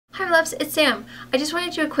loves, it's Sam. I just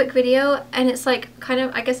wanted to do a quick video, and it's like kind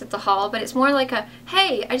of, I guess it's a haul, but it's more like a,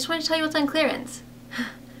 hey, I just wanted to tell you what's on clearance.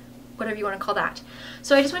 Whatever you want to call that.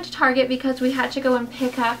 So I just went to Target because we had to go and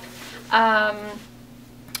pick up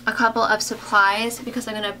a couple of supplies because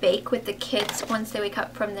I'm going to bake with the kids once they wake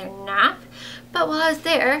up from their nap. But while I was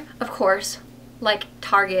there, of course, like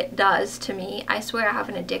Target does to me, I swear I have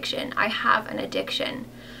an addiction. I have an addiction.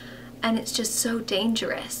 And it's just so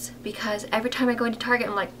dangerous because every time I go into Target,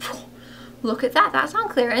 I'm like, look at that, that's on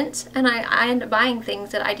clearance. And I end up buying things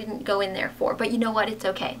that I didn't go in there for. But you know what, it's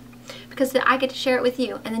okay. Because I get to share it with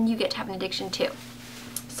you, and then you get to have an addiction too.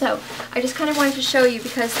 So I just kind of wanted to show you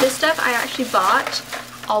because this stuff I actually bought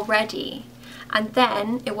already. And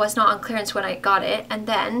then it was not on clearance when I got it, and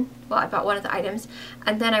then, well, I bought one of the items,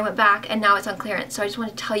 and then I went back and now it's on clearance. So I just want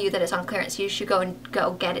to tell you that it's on clearance. You should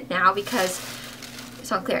go get it now because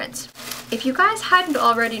it's on clearance. If you guys hadn't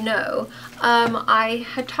already know, I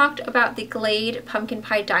had talked about the Glade Pumpkin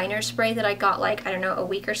Pie Diner spray that I got like, I don't know, a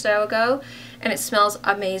week or so ago, and it smells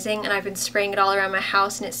amazing, and I've been spraying it all around my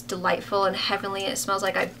house, and it's delightful and heavenly. It smells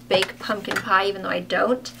like I bake pumpkin pie even though I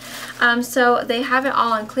don't. So they have it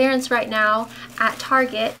all on clearance right now at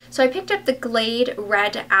Target. So I picked up the Glade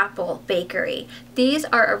Red Apple Bakery. These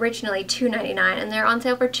are originally $2.99 and they're on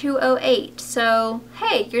sale for $2.08. So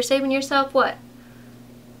hey, you're saving yourself what?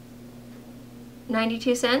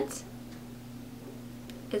 92 cents?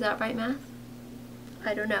 Is that right math?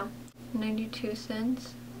 I don't know. 92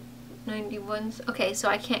 cents? 91, okay, so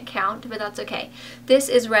I can't count, but that's okay. This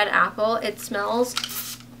is red apple. It smells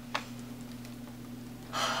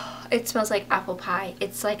like apple pie.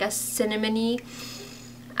 It's like a cinnamony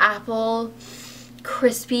apple,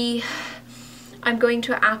 crispy. I'm going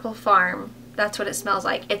to an apple farm. That's what it smells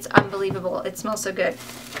like. It's unbelievable. It smells so good.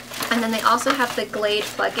 And then they also have the Glade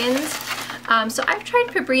plugins. So I've tried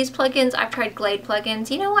Febreze plugins, I've tried Glade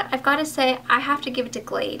plugins. You know what? I've got to say, I have to give it to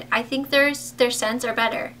Glade. I think their scents are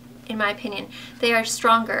better, in my opinion. They are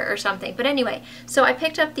stronger or something. But anyway, so I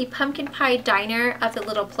picked up the Pumpkin Pie Diner of the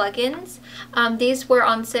little plugins. These were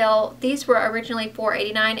on sale. These were originally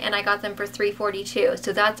 $4.89 and I got them for $3.42.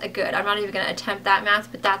 So that's a good. I'm not even going to attempt that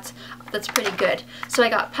math, but that's pretty good. So I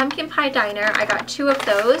got Pumpkin Pie Diner. I got 2 of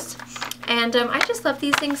those. And I just love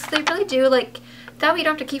these things. They really do, like, that way you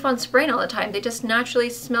don't have to keep on spraying all the time. They just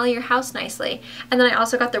naturally smell your house nicely. And then I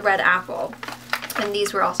also got the red apple. And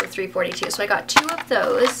these were also $3.42. So I got 2 of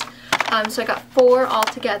those. So I got 4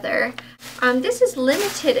 altogether. This is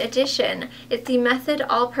limited edition. It's the Method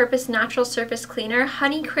All-Purpose Natural Surface Cleaner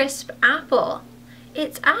Honey Crisp Apple.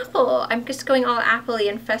 It's apple. I'm just going all apple-y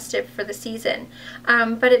and festive for the season.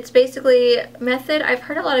 But it's basically Method. I've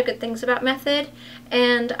heard a lot of good things about Method.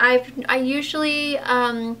 And I usually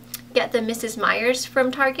get the Mrs. Meyer's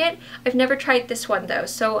from Target. I've never tried this one though,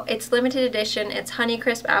 so it's limited edition. It's Honey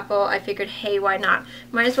Crisp Apple. I figured, hey, why not?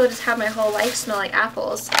 Might as well just have my whole life smell like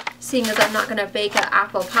apples, seeing as I'm not going to bake an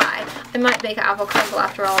apple pie. I might bake an apple crumble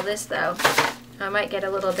after all this though. I might get a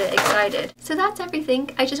little bit excited. So that's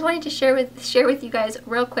everything. I just wanted to share with you guys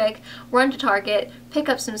real quick. Run to Target, pick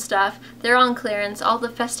up some stuff. They're on clearance, all the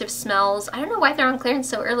festive smells. I don't know why they're on clearance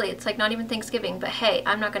so early. It's like not even Thanksgiving, but hey,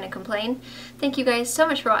 I'm not going to complain. Thank you guys so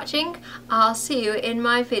much for watching. I'll see you in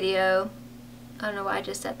my video. I don't know why I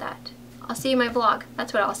just said that. I'll see you in my vlog.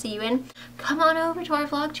 That's what I'll see you in. Come on over to our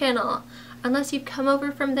vlog channel. Unless you've come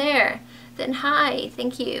over from there, then hi,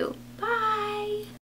 thank you.